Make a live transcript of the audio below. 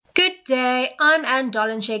day. I'm Anne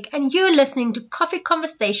Dolenchik, and you're listening to Coffee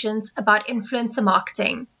Conversations about influencer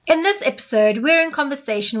marketing. In this episode, we're in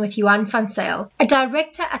conversation with Johan van Zyl, a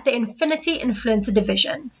director at the Infinity Influencer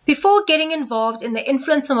Division. Before getting involved in the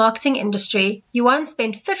influencer marketing industry, Johan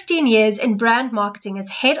spent 15 years in brand marketing as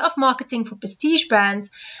head of marketing for prestige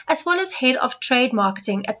brands, as well as head of trade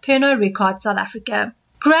marketing at Pernod Ricard South Africa.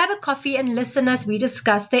 Grab a coffee and listen as we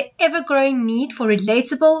discuss the ever-growing need for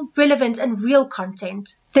relatable, relevant, and real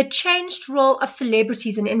content, the changed role of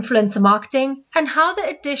celebrities in influencer marketing, and how the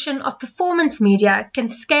addition of performance media can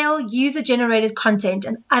scale user-generated content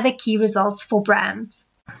and other key results for brands.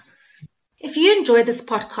 If you enjoy this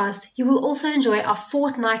podcast, you will also enjoy our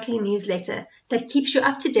fortnightly newsletter that keeps you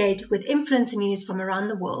up to date with influencer news from around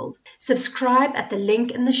the world. Subscribe at the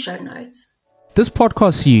link in the show notes. This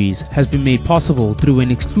podcast series has been made possible through an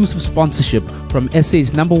exclusive sponsorship from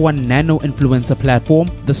SA's #1 nano influencer platform,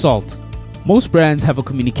 The Salt. Most brands have a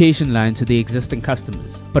communication line to their existing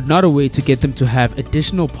customers, but not a way to get them to have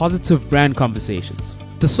additional positive brand conversations.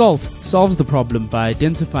 The Salt solves the problem by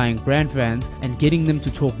identifying brand fans and getting them to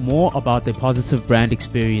talk more about their positive brand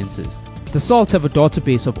experiences. The Salts have a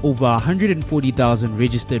database of over 140,000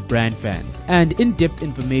 registered brand fans and in-depth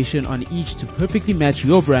information on each to perfectly match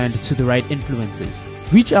your brand to the right influencers.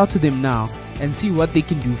 Reach out to them now and see what they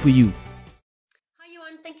can do for you. Hi,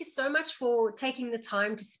 Johan. Thank you so much for taking the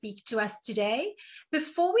time to speak to us today.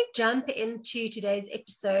 Before we jump into today's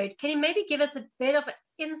episode, can you maybe give us a bit of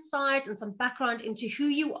insight and some background into who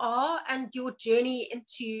you are and your journey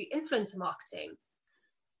into influencer marketing?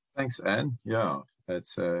 Thanks, Anne. Yeah.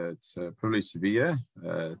 It's a privilege to be here.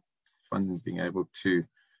 Fun being able to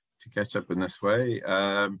catch up in this way.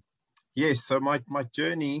 Yes, so my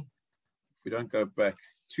journey, if we don't go back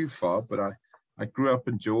too far, but I grew up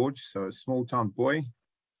in George, so a small town boy,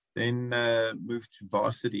 then moved to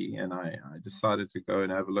varsity, and I decided to go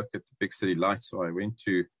and have a look at the big city lights. So I went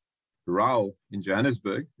to Rao in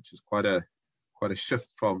Johannesburg, which is quite a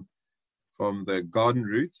shift from the garden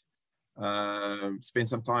route. Spent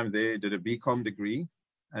some time there, did a BCom degree,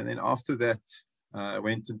 and then after that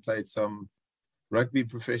went and played some rugby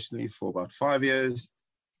professionally for about 5 years.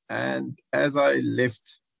 And as I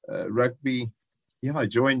left rugby, I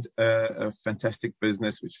joined a fantastic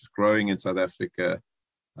business which was growing in South Africa,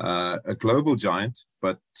 a global giant,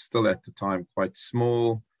 but still at the time quite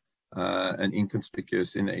small and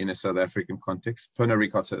inconspicuous in a South African context. Pernod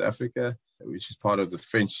Ricard South Africa, which is part of the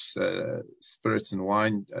French spirits and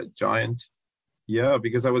wine giant. Yeah,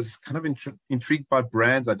 because I was kind of intrigued by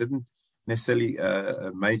brands. I didn't necessarily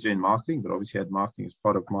major in marketing, but obviously had marketing as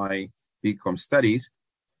part of my BCom studies.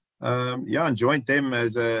 And joined them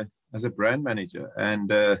as a brand manager,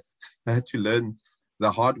 and I had to learn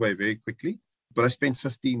the hard way very quickly. But I spent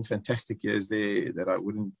 15 fantastic years there that I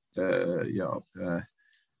wouldn't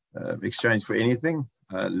exchange for anything.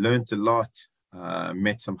 Learned a lot.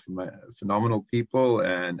 Met some phenomenal people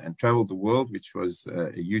and traveled the world, which was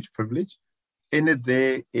a huge privilege. Ended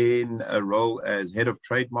there in a role as head of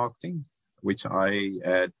trade marketing, which I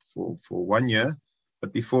had for 1 year.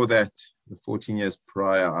 But before that, the 14 years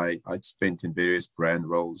prior, I'd spent in various brand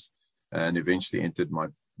roles and eventually entered my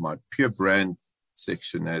pure brand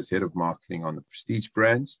section as head of marketing on the prestige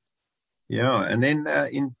brands. Yeah, and then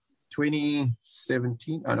in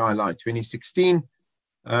 2016,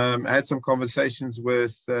 I had some conversations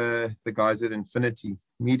with the guys at Infinity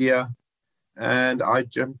Media, and I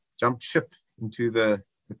jumped ship into the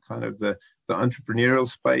entrepreneurial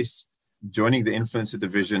space, joining the influencer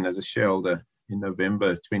division as a shareholder in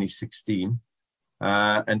November 2016,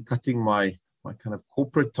 and cutting my kind of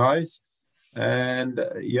corporate ties. And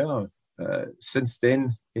since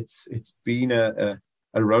then it's been a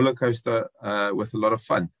roller coaster with a lot of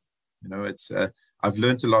fun. I've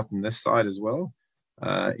learned a lot on this side as well.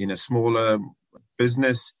 In a smaller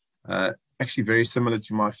business, actually very similar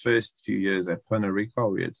to my first few years at Pernod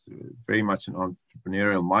Ricard. It's very much an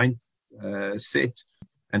entrepreneurial mindset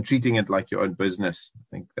and treating it like your own business. I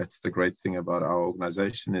think that's the great thing about our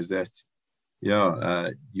organization, is that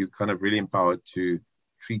you kind of really empowered to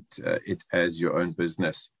treat it as your own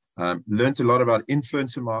business. Learned a lot about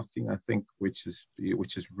influencer marketing, I think, which has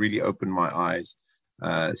really opened my eyes.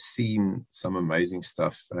 Seen some amazing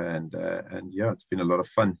stuff, and it's been a lot of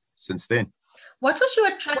fun since then. What was your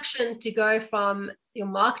attraction to go from your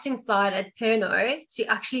marketing side at Pernod to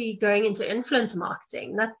actually going into influencer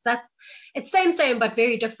marketing? It's same but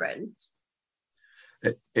very different.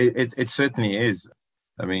 It certainly is.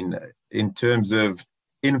 I mean, in terms of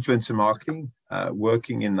influencer marketing,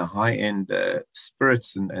 working in the high-end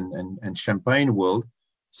spirits and champagne world,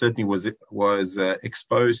 certainly was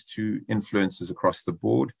exposed to influencers across the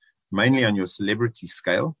board, mainly on your celebrity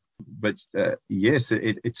scale. yes,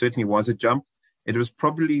 it certainly was a jump. It was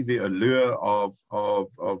probably the allure of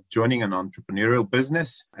joining an entrepreneurial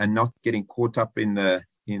business and not getting caught up in the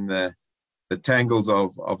tangles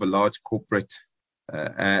of a large corporate,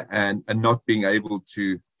 and not being able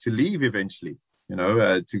to leave eventually.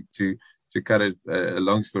 To cut a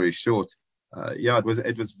long story short,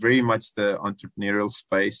 it was very much the entrepreneurial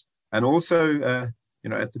space, and also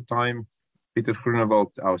at the time, Peter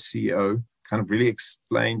Groenewald, our CEO, kind of really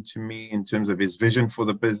explained to me in terms of his vision for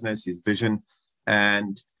the business, his vision,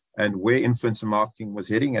 and where influencer marketing was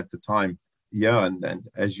heading at the time. Yeah, and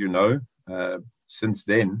as you know, since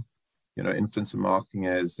then, influencer marketing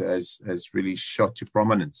has really shot to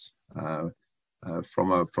prominence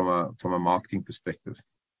from a marketing perspective.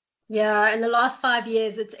 Yeah, in the last 5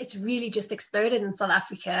 years, it's really just exploded in South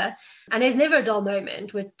Africa, and there's never a dull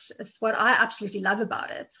moment, which is what I absolutely love about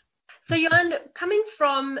it. So, Johan, coming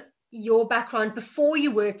from your background before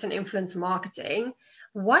you worked in influencer marketing,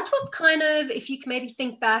 what was kind of, if you can maybe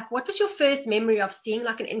think back, what was your first memory of seeing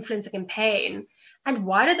like an influencer campaign, and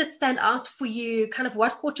why did it stand out for you? Kind of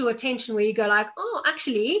what caught your attention where you go like, oh,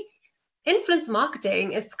 actually, influencer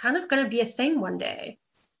marketing is kind of going to be a thing one day?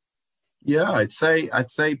 Yeah, I'd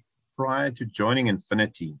say prior to joining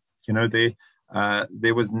Infinity,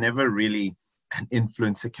 there was never really an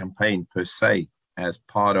influencer campaign per se as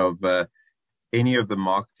part of any of the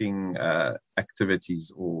marketing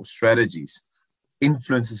activities or strategies.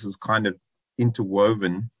 Influencers was kind of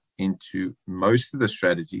interwoven into most of the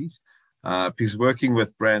strategies, because working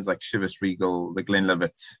with brands like Chivas Regal, The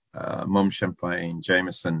Glenlivet, Mumm Champagne,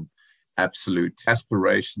 Jameson, Absolute,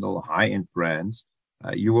 aspirational high-end brands,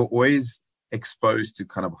 you were always exposed to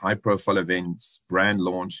kind of high-profile events, brand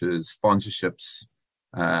launches, sponsorships,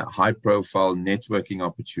 high-profile networking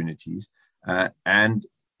opportunities, and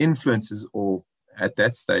influencers, or at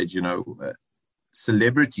that stage,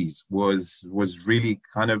 celebrities was really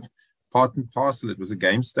kind of part and parcel. It was a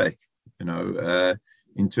game stake,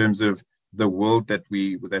 in terms of the world that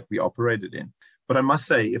we operated in. But I must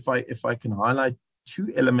say, if I can highlight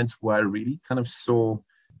two elements where I really kind of saw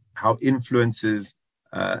how influencers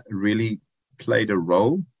really played a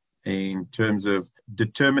role in terms of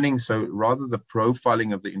determining, so rather the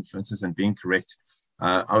profiling of the influencers and being correct.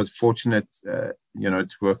 I was fortunate,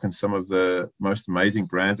 to work on some of the most amazing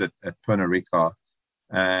brands at Pernod Ricard,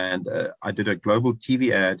 and I did a global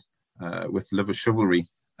TV ad with Liver Chivalry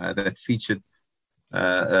that featured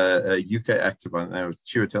a UK actor by the name of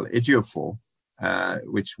Chiwetel Ejiofor,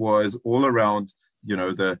 which was all around,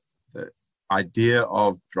 the idea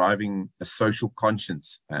of driving a social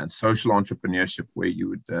conscience and social entrepreneurship, where you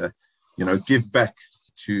would, give back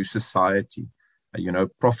to society,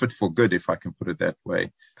 profit for good, if I can put it that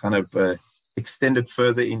way, kind of extended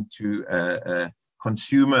further into a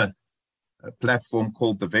consumer platform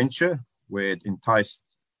called The Venture, where it enticed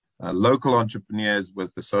local entrepreneurs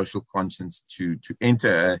with the social conscience to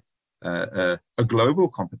enter a global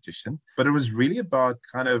competition. But it was really about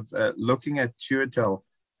kind of looking at Chiwetel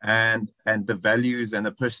and the values and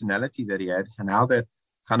the personality that he had, and how that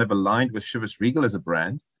kind of aligned with Chivas Regal as a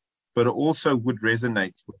brand, but it also would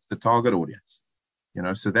resonate with the target audience.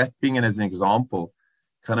 So that being as an example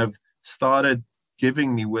kind of started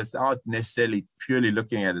giving me, without necessarily purely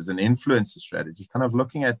looking at it as an influencer strategy, kind of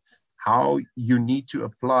looking at how you need to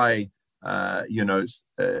apply, a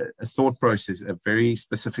thought process, a very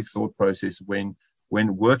specific thought process when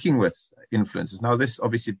working with influencers. Now, this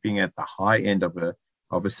obviously being at the high end of a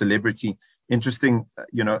celebrity. Interesting,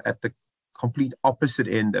 at the complete opposite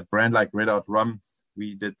end, a brand like Red Hot Rum,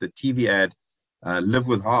 we did the TV ad, Live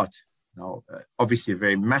with Heart. Now, obviously a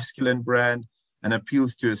very masculine brand and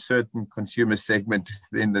appeals to a certain consumer segment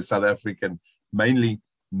in the South African, mainly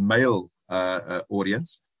male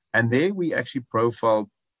audience. And there we actually profiled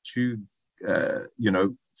two,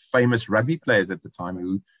 famous rugby players at the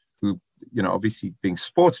time who, obviously being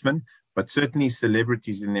sportsmen, but certainly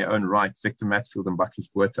celebrities in their own right, Victor Matfield and Bakkies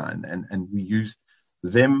Botha. And we used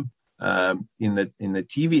them in the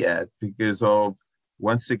TV ad because of,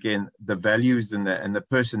 once again, the values and the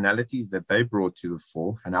personalities that they brought to the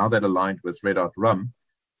fore, and how that aligned with Red Hot Rum,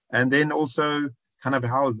 and then also kind of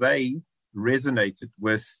how they resonated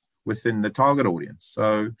within the target audience.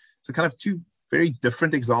 So kind of two very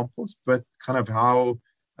different examples, but kind of how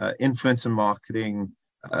influencer marketing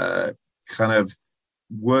kind of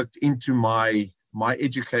worked into my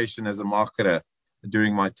education as a marketer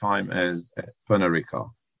during my time at Pernod Ricard.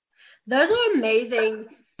 Those are amazing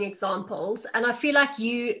examples, and I feel like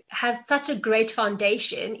you have such a great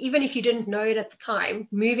foundation, even if you didn't know it at the time,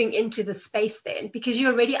 moving into the space then, because you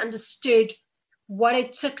already understood what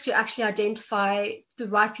it took to actually identify the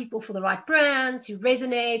right people for the right brands, who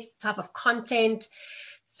resonate, the type of content.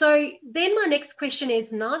 So then my next question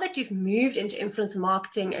is, now that you've moved into influencer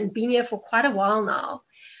marketing and been here for quite a while now,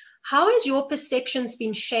 how has your perceptions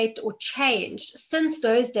been shaped or changed since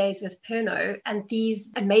those days with Pernod and these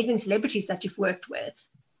amazing celebrities that you've worked with?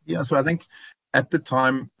 Yeah, so I think at the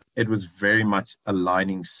time, it was very much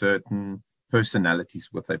aligning certain personalities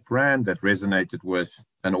with a brand that resonated with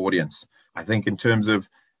an audience. I think in terms of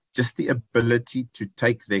just the ability to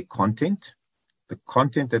take their content, the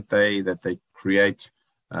content that they create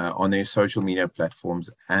on their social media platforms,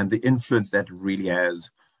 and the influence that really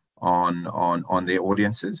has on their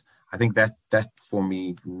audiences. I think that for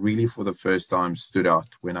me really for the first time stood out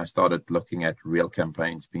when I started looking at real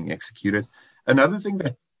campaigns being executed. Another thing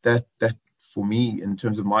that for me in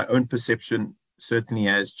terms of my own perception certainly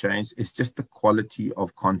has changed is just the quality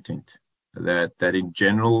of content that in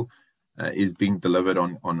general is being delivered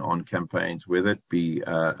on campaigns, whether it be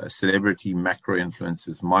a celebrity, macro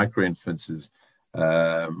influencers, micro influencers,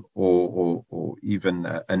 or even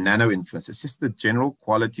a nano influencer. It's just the general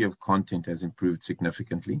quality of content has improved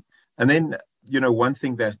significantly. And then, one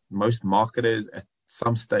thing that most marketers at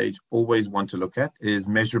some stage always want to look at is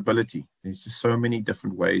measurability. There's just so many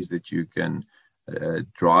different ways that you can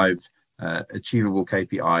drive achievable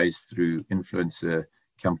KPIs through influencer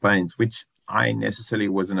campaigns, which I necessarily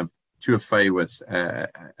wasn't too afraid with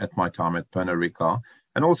at my time at Pernod Ricard.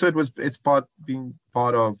 And also it's being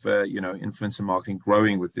part of influencer marketing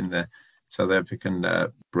growing within the South African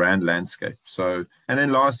brand landscape. So, and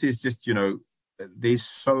then lastly is just there's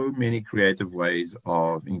so many creative ways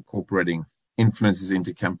of incorporating influencers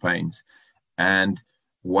into campaigns and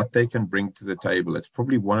what they can bring to the table. It's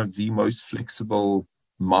probably one of the most flexible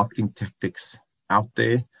marketing tactics out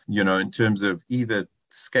there, in terms of either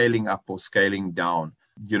scaling up or scaling down,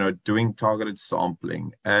 doing targeted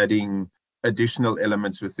sampling, adding additional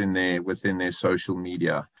elements within their social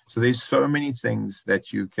media. So there's so many things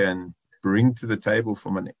that you can bring to the table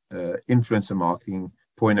from an influencer marketing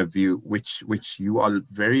point of view, which you are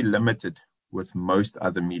very limited with most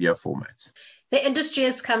other media formats. The industry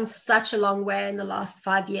has come such a long way in the last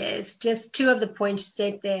 5 years. Just two of the points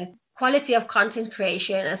said there. Quality of content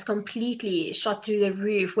creation has completely shot through the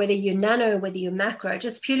roof, whether you're nano, whether you're macro,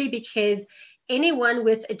 just purely because anyone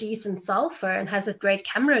with a decent cell phone has a great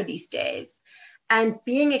camera these days. And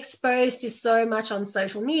being exposed to so much on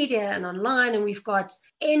social media and online, and we've got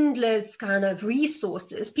endless kind of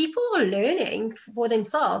resources, people are learning for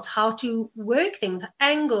themselves how to work things,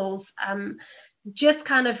 angles, just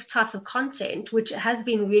kind of types of content, which has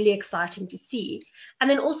been really exciting to see. And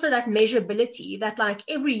then also that measurability, that like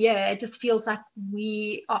every year it just feels like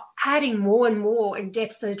we are adding more and more in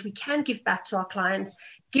depth so that we can give back to our clients,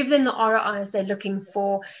 give them the ROIs they're looking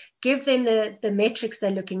for, give them the metrics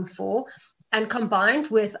they're looking for. And combined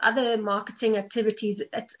with other marketing activities,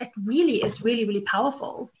 it really is really, really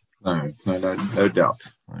powerful. No doubt.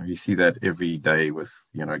 You see that every day with,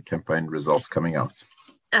 campaign results coming out.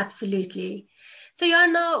 Absolutely. So,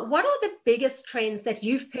 Johanna, what are the biggest trends that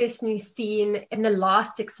you've personally seen in the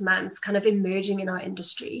last 6 months kind of emerging in our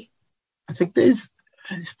industry? I think there's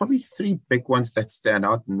probably 3 big ones that stand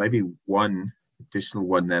out, and maybe one additional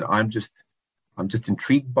one that I'm just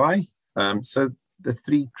intrigued by. So the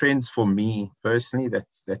 3 trends for me personally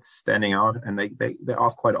that's standing out, and they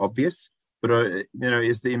are quite obvious, but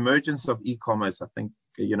is the emergence of e-commerce. I think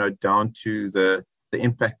down to the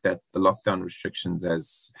impact that the lockdown restrictions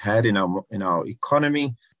has had in our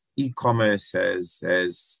economy. E-commerce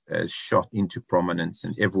has shot into prominence,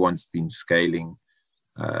 and everyone's been scaling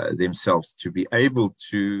themselves to be able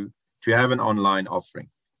to have an online offering.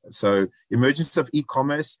 So emergence of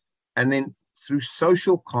e-commerce, and then through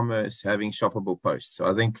social commerce having shoppable posts. So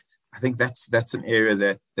I think that's an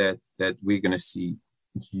area that we're going to see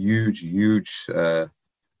huge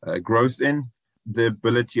growth in. The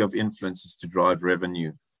ability of influencers to drive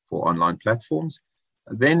revenue for online platforms.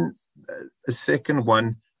 Then a second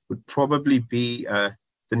one would probably be the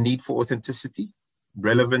need for authenticity,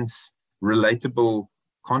 relevance, relatable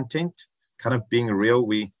content, kind of being real.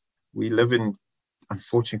 We live in,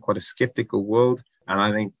 unfortunately, quite a skeptical world, and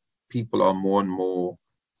I think people are more and more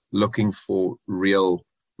looking for real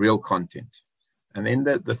content. And then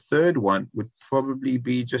the third one would probably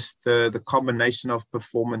be just the combination of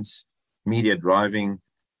performance media driving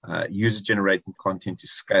user-generated content to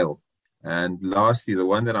scale. And lastly, the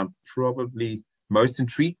one that I'm probably most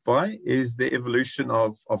intrigued by is the evolution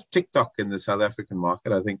of TikTok in the South African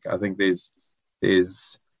market. I think there's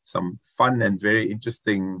some fun and very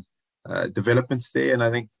interesting developments there, and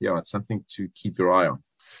I think it's something to keep your eye on.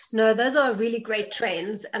 No, those are really great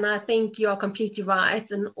trends. And I think you are completely right.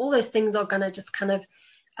 And all those things are going to just kind of,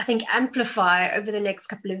 I think, amplify over the next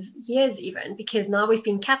couple of years, even because now we've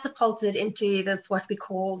been catapulted into this, what we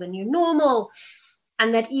call the new normal,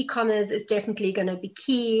 and that e-commerce is definitely going to be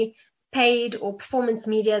key. Paid or performance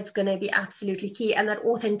media is going to be absolutely key. And that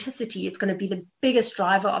authenticity is going to be the biggest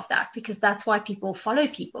driver of that, because that's why people follow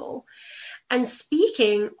people. And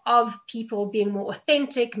speaking of people being more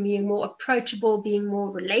authentic, being more approachable, being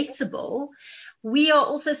more relatable, we are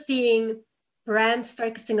also seeing brands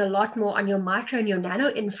focusing a lot more on your micro and your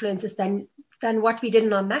nano influencers than what we did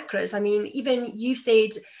in our macros. I mean, even you said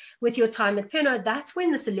with your time at Pernod, that's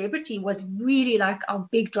when the celebrity was really like our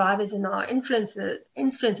big drivers in our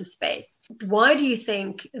influencer space. Why do you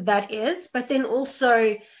think that is? But then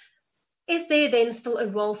also, is there then still a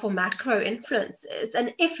role for macro influencers?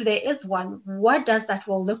 And if there is one, what does that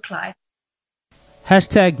role look like?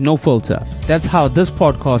 Hashtag no filter. That's how this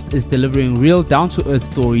podcast is delivering real down-to-earth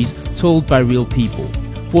stories told by real people.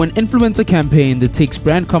 For an influencer campaign that takes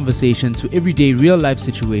brand conversation to everyday real-life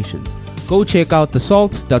situations, go check out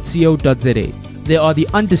thesalt.co.za. They are the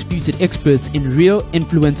undisputed experts in real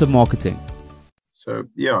influencer marketing. So,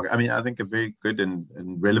 yeah, I mean, I think a very good and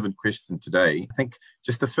relevant question today. I think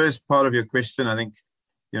just the first part of your question, I think,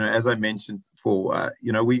 as I mentioned before,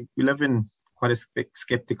 we live in quite a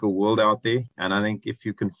skeptical world out there. And I think if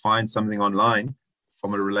you can find something online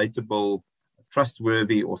from a relatable,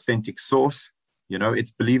 trustworthy, authentic source,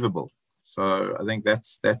 it's believable. So I think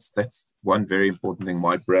that's one very important thing.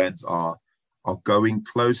 Why brands are going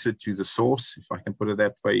closer to the source, if I can put it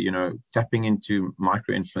that way, tapping into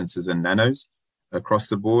micro influencers and nanos across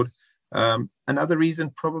the board. Another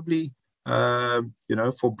reason probably,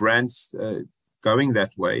 for brands going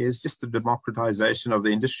that way is just the democratization of the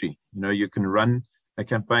industry. You can run a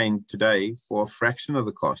campaign today for a fraction of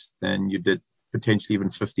the cost than you did potentially even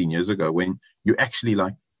 15 years ago, when you actually,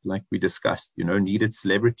 like we discussed, needed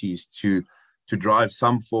celebrities to drive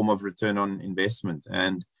some form of return on investment.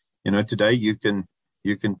 And, today you can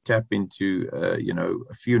tap into,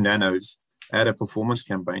 a few nanos, add a performance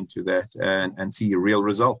campaign to that and see real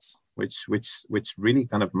results, which really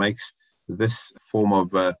kind of makes this form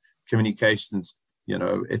of communications,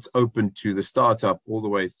 it's open to the startup all the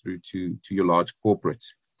way through to your large corporates.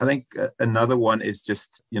 I think another one is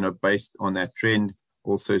just, based on that trend,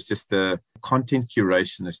 also it's just the content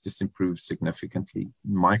curation has just improved significantly.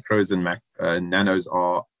 Micros and nanos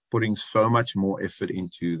are putting so much more effort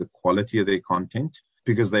into the quality of their content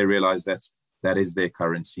because they realize that is their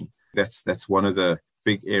currency. That's one of the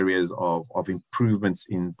big areas of improvements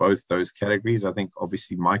in both those categories. I think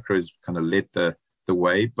obviously micros kind of led the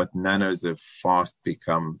way, but nanos have fast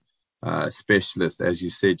become specialists. As you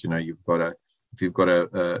said, if you've got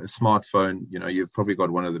a smartphone, you've probably got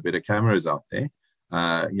one of the better cameras out there,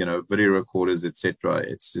 video recorders, etc.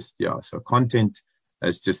 It's just, so content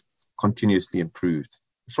has just continuously improved.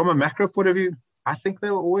 From a macro point of view, I think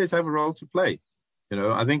they'll always have a role to play.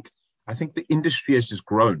 I think the industry has just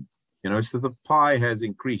grown. So the pie has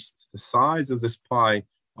increased. The size of this pie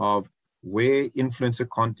of where influencer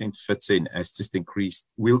content fits in has just increased.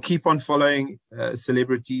 We'll keep on following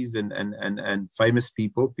celebrities and famous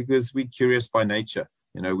people because we're curious by nature.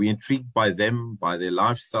 We're intrigued by them, by their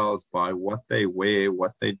lifestyles, by what they wear,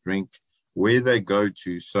 what they drink, where they go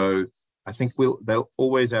to. So I think they'll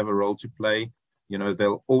always have a role to play.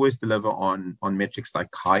 They'll always deliver on metrics like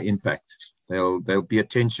high impact. They'll be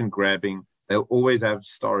attention grabbing. They'll always have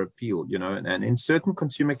star appeal, and in certain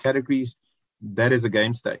consumer categories, that is a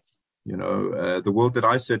game stake. The world that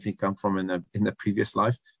I certainly come from in the previous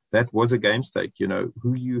life, that was a game stake.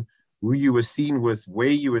 Who you were seen with, where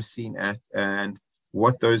you were seen at, and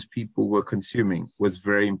what those people were consuming was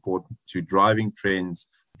very important to driving trends,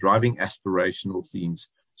 driving aspirational themes.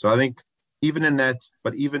 So I think even in that,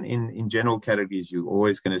 but even in general categories, you're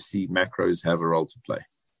always going to see macros have a role to play.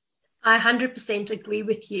 I 100% agree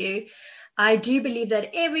with you. I do believe that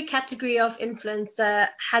every category of influencer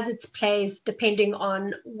has its place depending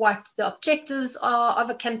on what the objectives are of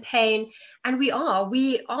a campaign. And we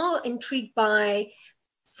are intrigued by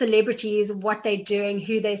celebrities, what they're doing,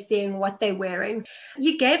 who they're seeing, what they're wearing.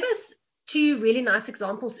 You gave us two really nice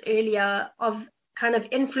examples earlier of kind of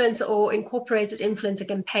influencer or incorporated influencer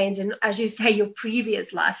campaigns and, as you say, your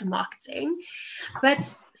previous life in marketing.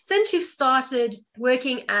 But since you started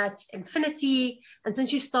working at Infinity and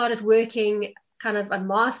since you started working kind of on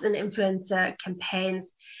mass and influencer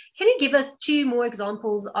campaigns, can you give us two more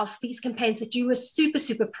examples of these campaigns that you were super,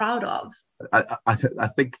 super proud of? I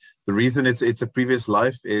think the reason it's a previous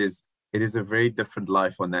life is it is a very different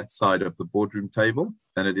life on that side of the boardroom table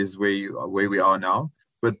than it is where we are now.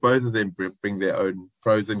 but both of them bring their own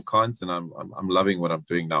pros and cons, and I'm loving what I'm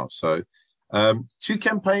doing now. So two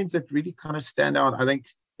campaigns that really kind of stand out. I think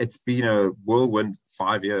it's been a whirlwind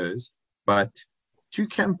 5 years, but two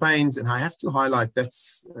campaigns, and I have to highlight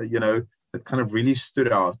that's that kind of really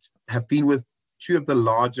stood out, have been with two of the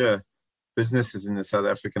larger businesses in the South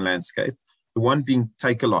African landscape. The one being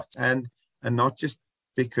Takealot, and not just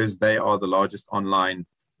because they are the largest online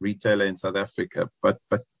retailer in South Africa, but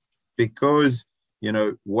because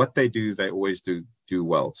what they do, they always do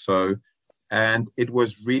well. So, and it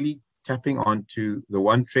was really tapping onto the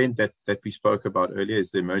one trend that we spoke about earlier,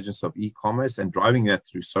 is the emergence of e-commerce and driving that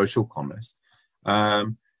through social commerce.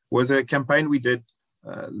 Was a campaign we did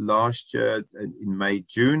last year in May,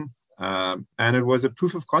 June, and it was a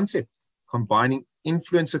proof of concept, combining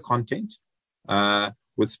influencer content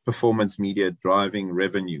with performance media driving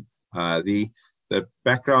revenue. The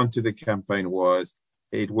background to the campaign was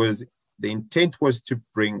the intent was to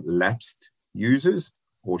bring lapsed users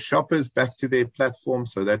or shoppers back to their platform.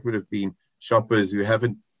 So that would have been shoppers who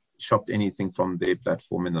haven't shopped anything from their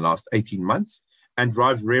platform in the last 18 months, and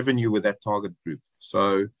drive revenue with that target group.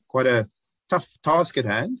 So quite a tough task at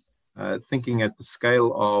hand, thinking at the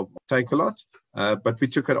scale of Takealot, but we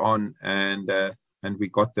took it on, and we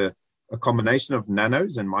got a combination of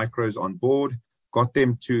nanos and micros on board, got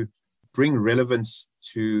them to bring relevance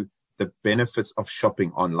to the benefits of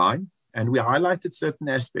shopping online. And we highlighted certain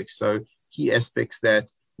aspects, so key aspects that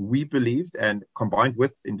we believed, and combined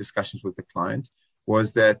with in discussions with the client,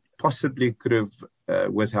 was that possibly could have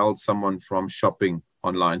withheld someone from shopping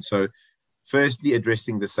online. So firstly,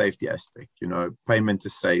 addressing the safety aspect, payment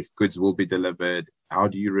is safe, goods will be delivered, how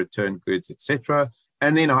do you return goods, etc.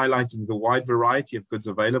 And then highlighting the wide variety of goods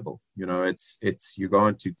available. It's you go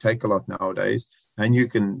into Takealot nowadays, and you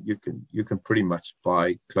can pretty much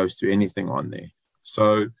buy close to anything on there.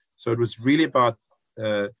 So it was really about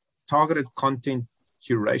targeted content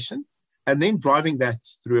curation, and then driving that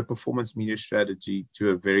through a performance media strategy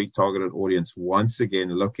to a very targeted audience. Once again,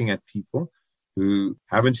 looking at people who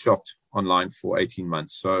haven't shopped online for 18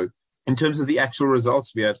 months. So in terms of the actual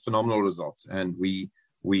results, we had phenomenal results, and we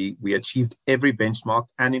achieved every benchmark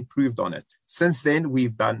and improved on it. Since then,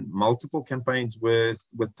 we've done multiple campaigns with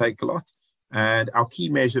Takealot, and our key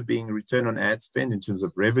measure being return on ad spend in terms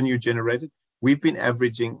of revenue generated. We've been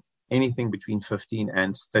averaging anything between 15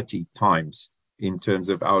 and 30 times in terms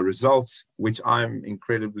of our results, which I'm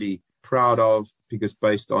incredibly proud of, because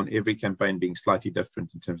based on every campaign being slightly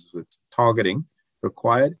different in terms of its targeting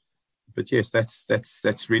required. But yes,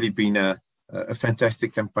 that's really been a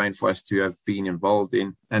fantastic campaign for us to have been involved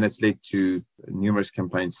in, and it's led to numerous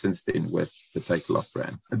campaigns since then with the Takealot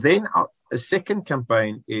brand. And then a second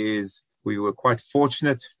campaign is, we were quite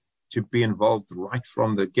fortunate to be involved right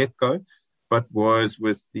from the get-go, but was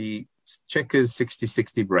with the Checkers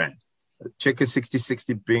 6060 brand. Checkers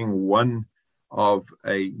 6060 being one of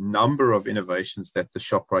a number of innovations that the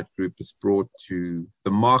Shoprite Group has brought to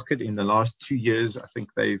the market in the last 2 years. I think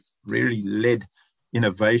they've really led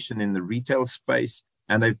innovation in the retail space,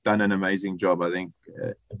 and they've done an amazing job. I think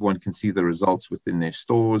everyone can see the results within their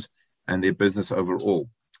stores and their business overall.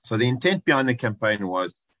 So the intent behind the campaign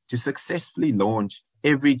was to successfully launch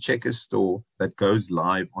every Checkers store that goes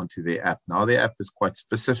live onto their app. Now, their app is quite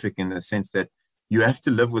specific in the sense that you have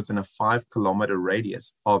to live within a 5-kilometer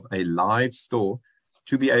radius of a live store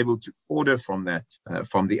to be able to order from that,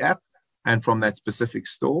 from the app and from that specific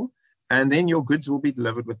store. And then your goods will be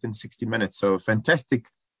delivered within 60 minutes. So a fantastic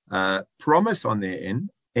promise on their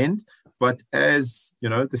end. But as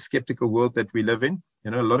the skeptical world that we live in,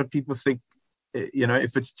 a lot of people think,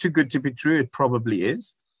 if it's too good to be true, it probably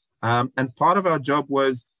is. And part of our job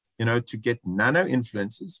was, to get nano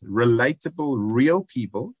influencers, relatable, real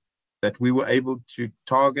people that we were able to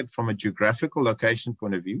target from a geographical location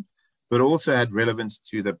point of view, but also had relevance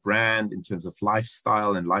to the brand in terms of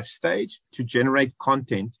lifestyle and life stage, to generate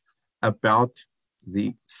content about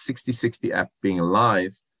the 6060 app being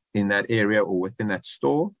live in that area or within that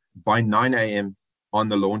store by 9 a.m. on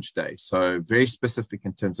the launch day. So very specific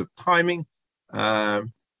in terms of timing and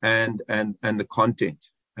the content.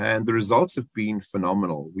 And the results have been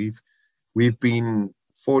phenomenal. We've been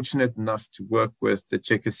fortunate enough to work with the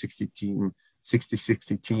Checkers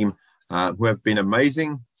 6060 team, who have been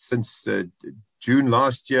amazing since June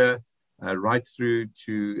last year, right through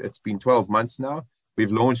to, it's been 12 months now.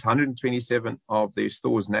 We've launched 127 of their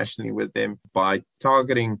stores nationally with them by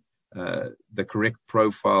targeting the correct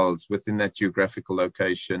profiles within that geographical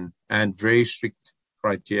location, and very strict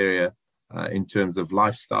criteria in terms of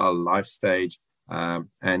lifestyle, life stage,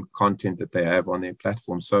 and content that they have on their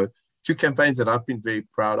platform. So two campaigns that I've been very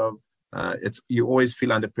proud of. You always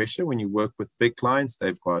feel under pressure when you work with big clients.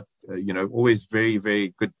 They've got always very,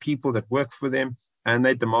 very good people that work for them, and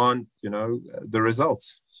they demand the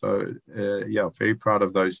results. So very proud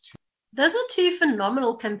of those two. Those are two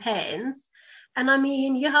phenomenal campaigns. And I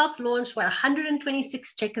mean, you have launched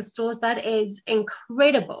 126 Checkers stores. That is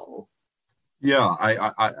incredible. Yeah,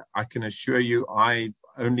 I can assure you, I've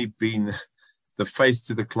only been the face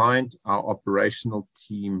to the client. Our operational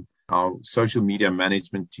team, our social media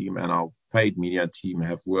management team, and our paid media team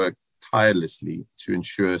have worked tirelessly to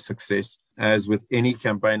ensure success. As with any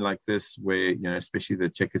campaign like this, where, especially the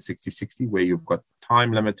Checkers 60/60, where you've got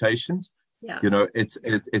time limitations,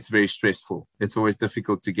 it's very stressful. It's always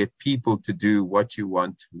difficult to get people to do what you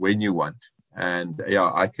want when you want. And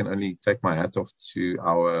I can only take my hat off to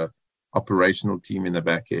our operational team in the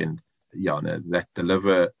back end, that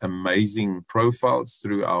deliver amazing profiles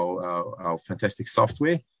through our fantastic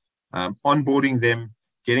software, onboarding them,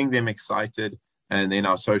 getting them excited, and then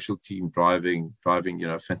our social team driving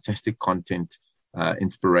fantastic content,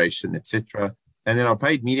 inspiration, etc. And then our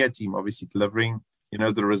paid media team obviously delivering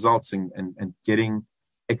the results and getting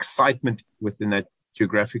excitement within that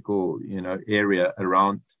geographical area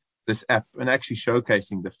around this app, and actually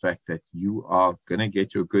showcasing the fact that you are going to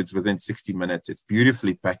get your goods within 60 minutes. It's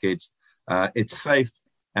beautifully packaged. It's safe,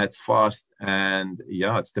 it's fast, and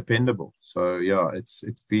it's dependable. So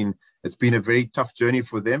it's been a very tough journey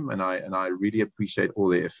for them, and I really appreciate all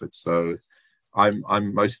their efforts. So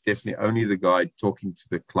I'm most definitely only the guy talking to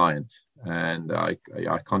the client, and I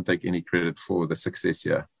can't take any credit for the success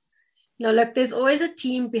here. No, look, there's always a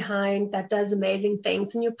team behind that does amazing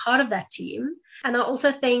things, and you're part of that team. And I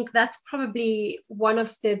also think that's probably one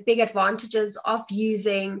of the big advantages of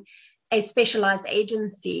using a specialized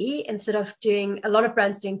agency instead of doing a lot of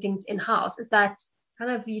brands doing things in-house, is that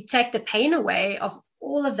kind of you take the pain away of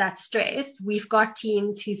all of that stress. We've got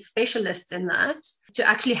teams who's specialists in that to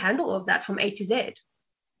actually handle all of that from A to Z.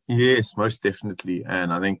 Yes, most definitely.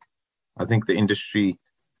 And I think the industry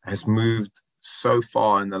has moved so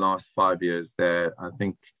far in the last 5 years that I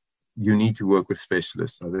think you need to work with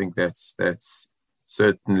specialists. I think that's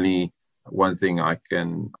certainly one thing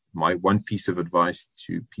my one piece of advice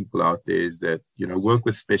to people out there is that, work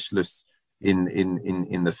with specialists in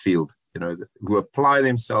the field, who apply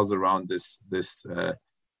themselves around this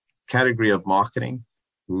category of marketing,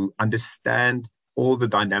 who understand all the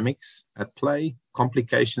dynamics at play,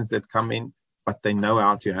 complications that come in, but they know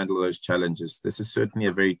how to handle those challenges. This is certainly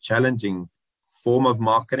a very challenging form of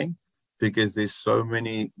marketing because there's so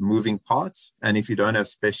many moving parts. And if you don't have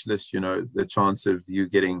specialists, the chance of you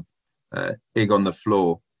getting egg on the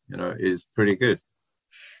floor, is pretty good.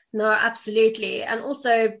 No, absolutely. And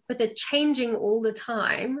also with it changing all the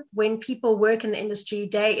time, when people work in the industry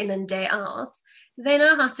day in and day out, they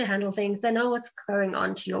know how to handle things. They know what's going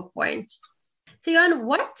on, to your point. So, Johan,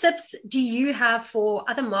 what tips do you have for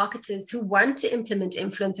other marketers who want to implement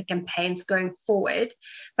influencer campaigns going forward,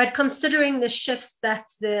 but considering the shifts that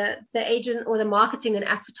the agent or the marketing and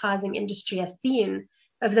advertising industry has seen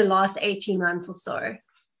over the last 18 months or so?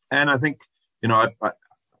 And I think,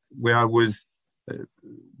 where I was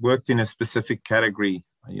worked in a specific category,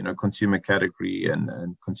 consumer category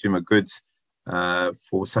and consumer goods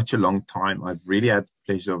for such a long time, I've really had the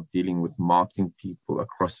pleasure of dealing with marketing people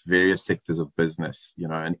across various sectors of business,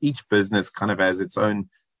 and each business kind of has its own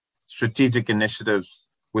strategic initiatives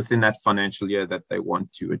within that financial year that they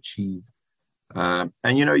want to achieve. And,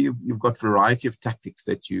 you've got a variety of tactics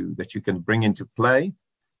that you can bring into play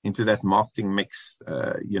into that marketing mix,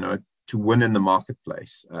 to win in the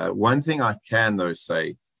marketplace. One thing I can, though,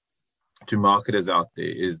 say to marketers out there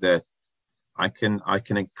is that I can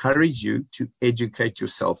encourage you to educate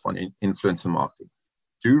yourself on influencer marketing.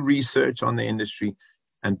 Do research on the industry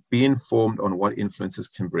and be informed on what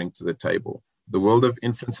influencers can bring to the table. The world of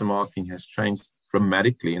influencer marketing has changed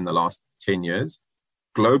dramatically in the last 10 years,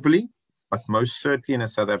 globally, but most certainly in a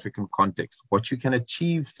South African context. What you can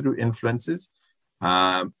achieve through influencers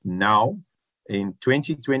now in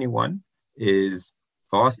 2021 is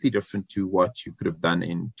vastly different to what you could have done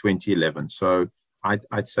in 2011. So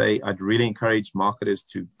I'd say I'd really encourage marketers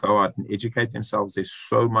to go out and educate themselves. There's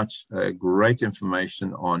so much great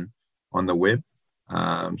information on the web.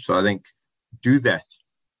 So I think do that.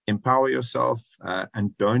 Empower yourself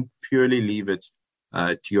and don't purely leave it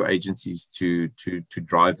to your agencies to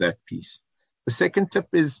drive that piece. The second tip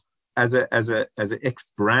is as an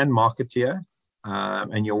ex-brand marketeer,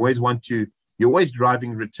 and you're always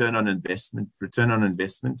driving return on investment,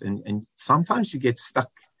 and sometimes you get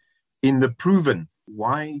stuck in the proven.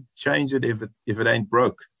 Why change it if it ain't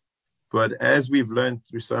broke? But as we've learned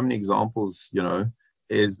through so many examples,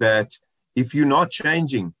 is that if you're not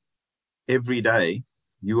changing, every day,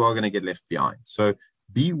 you are going to get left behind. So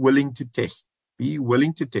be willing to test. Be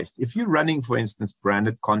willing to test. If you're running, for instance,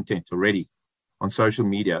 branded content already on social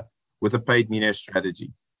media with a paid media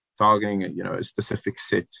strategy, targeting a specific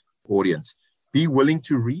set audience, be willing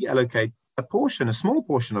to reallocate a small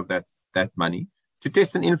portion of that money to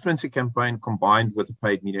test an influencer campaign combined with a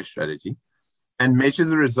paid media strategy and measure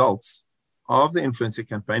the results of the influencer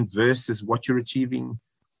campaign versus what you're achieving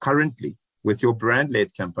currently with your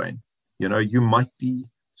brand-led campaign. You might be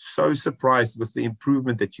so surprised with the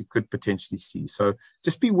improvement that you could potentially see. So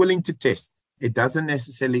just be willing to test. It doesn't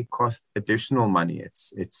necessarily cost additional money.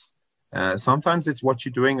 It's sometimes it's what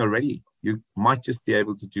you're doing already. You might just be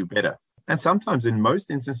able to do better. And sometimes, in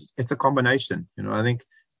most instances, it's a combination. I think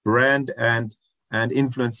brand and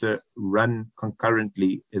influencer run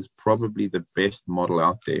concurrently is probably the best model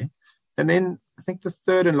out there. And then I think the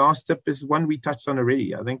third and last step is one we touched on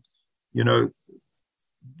already. I think,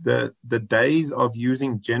 the days of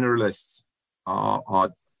using generalists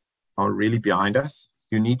are really behind us.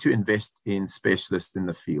 You need to invest in specialists in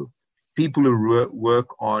the field. People who work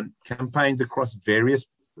on campaigns across various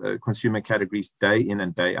consumer categories day in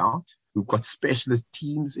and day out, who've got specialist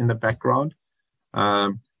teams in the background,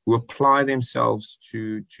 who apply themselves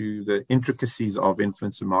to the intricacies of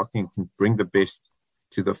influencer marketing, can bring the best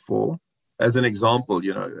to the fore. As an example,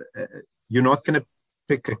 you're not going to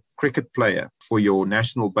pick a cricket player for your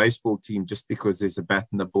national baseball team just because there's a bat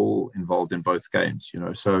and a ball involved in both games.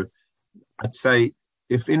 So I'd say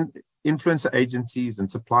if influencer agencies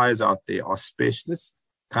and suppliers out there are specialists,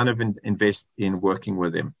 kind of invest in working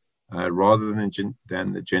with them rather than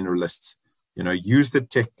the generalists. Use the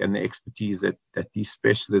tech and the expertise that these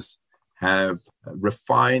specialists have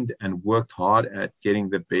refined and worked hard at getting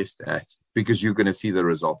the best at, because you're going to see the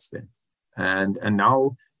results then. And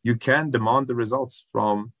now you can demand the results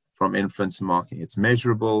from influencer marketing. It's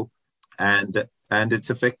measurable and it's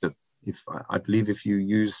effective. I believe if you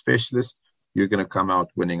use specialists, you're going to come out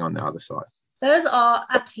winning on the other side. Those are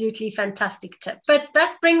absolutely fantastic tips. But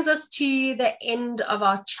that brings us to the end of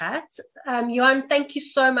our chat. Johan, thank you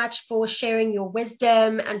so much for sharing your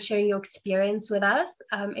wisdom and sharing your experience with us.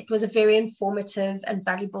 It was a very informative and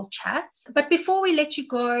valuable chat. But before we let you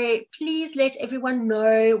go, please let everyone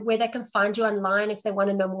know where they can find you online if they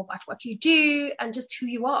want to know more about what you do and just who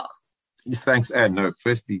you are. Thanks, Anne. No,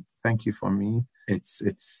 firstly, thank you for me. It's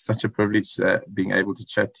such a privilege being able to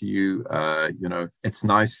chat to you. It's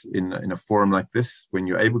nice in a forum like this when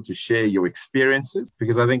you're able to share your experiences,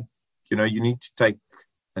 because I think, you need to take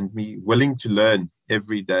and be willing to learn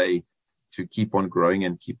every day to keep on growing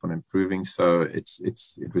and keep on improving. So it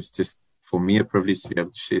was just for me a privilege to be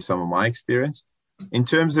able to share some of my experience. In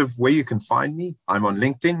terms of where you can find me, I'm on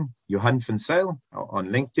LinkedIn, Johan van Zyl on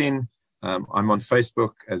LinkedIn. I'm on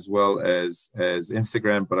Facebook as well as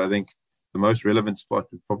Instagram, but I think the most relevant spot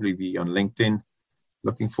would probably be on LinkedIn.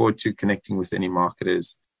 Looking forward to connecting with any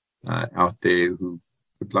marketers out there who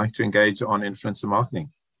would like to engage on influencer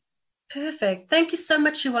marketing. Perfect. Thank you so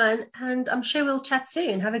much, Johan. And I'm sure we'll chat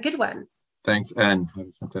soon. Have a good one. Thanks, Anne. Have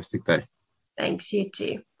a fantastic day. Thanks, you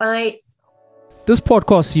too. Bye. This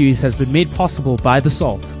podcast series has been made possible by The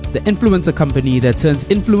Salt, the influencer company that turns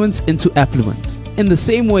influence into affluence. In the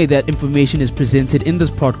same way that information is presented in this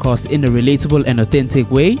podcast in a relatable and authentic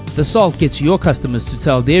way, The Salt gets your customers to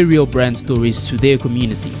tell their real brand stories to their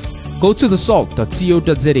community. Go to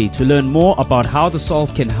thesalt.co.za to learn more about how The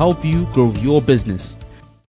Salt can help you grow your business.